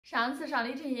上次上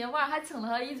李晨曦玩还蹭了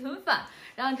他一顿饭，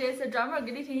然后这次专门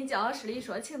给李晨曦叫到市里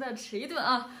说请他吃一顿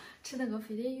啊，吃那个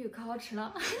飞碟鱼可好吃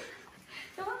了。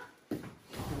行吧。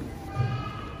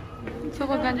就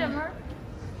我感觉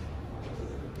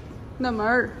那门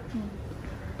儿，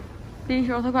林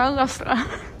说他快饿死了，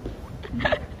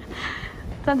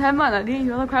咱太慢了，林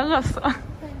说他快饿死了。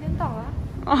他已经到了。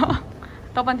啊，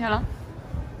到半天了。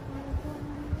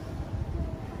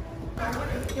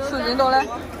4斤多嘞，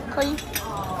可以。4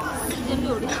斤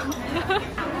6两。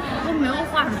我没有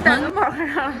化妆，戴个帽还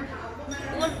上。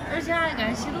而且还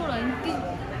该洗头了，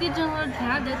你正好天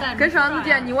还得戴。跟上次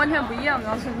见你完全不一样，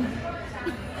告诉你。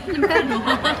你别说。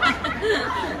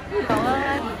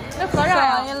那喝啥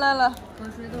呀？也来了。喝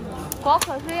水都是。光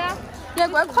喝水呀？也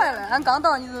怪快了，俺刚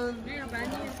到你就。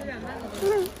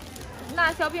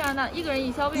拿小瓶拿，一个人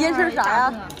一小瓶。眼神啥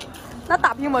呀？拿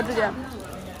大瓶吧，直接。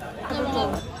那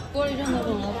种锅里整那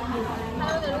种。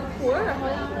还有那种裤儿，好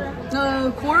像是。那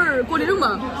裤儿锅里整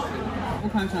吧。我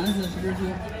看上次是不是就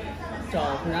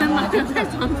找回来？太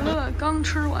惨了，刚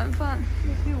吃完饭。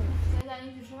现在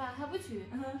你去吃饭还不去？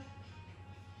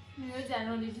没有见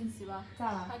着李晨曦吧？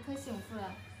咋了？还可幸福了，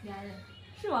俩人。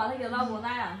是吧？他跟老公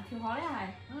咋样？挺好的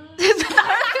还。不是，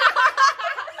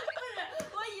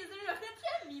我意思是很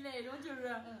甜蜜那种，就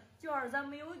是，主要是咱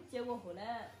没有结过婚的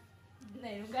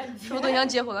那种感觉。是不是都想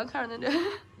结婚了？看着那这。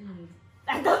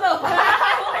哎，等等，我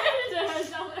也是这样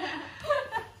想的。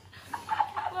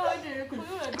我真是哭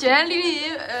了。今天李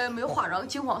丽没有化妆，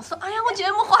惊慌说：“哎呀，我今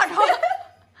天没化妆。”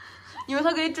因为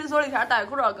她给诊所里天戴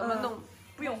口罩，根本都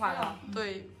不用化妆。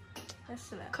对。真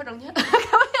是嘞。可挣钱，开玩笑。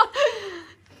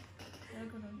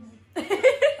可挣钱。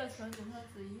她说跟她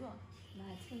自己用，那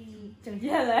还挺挣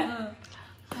钱嘞。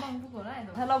忙不过来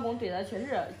都。她老公对她确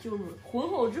实就是婚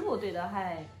后之后对她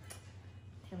还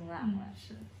挺难的。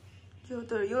是。就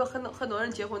对，有很多人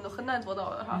结婚都很难做到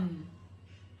的哈。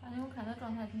反正我看她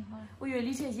状态挺好的。我以为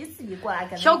李晨曦自己过来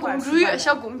跟小公主，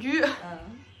小公主。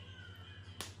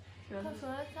他说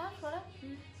的咋说的？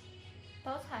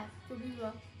倒菜，就比如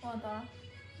说王导，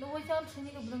那我想吃，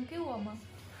你就不能给我吗？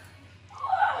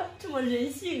这么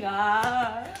任性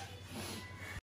啊！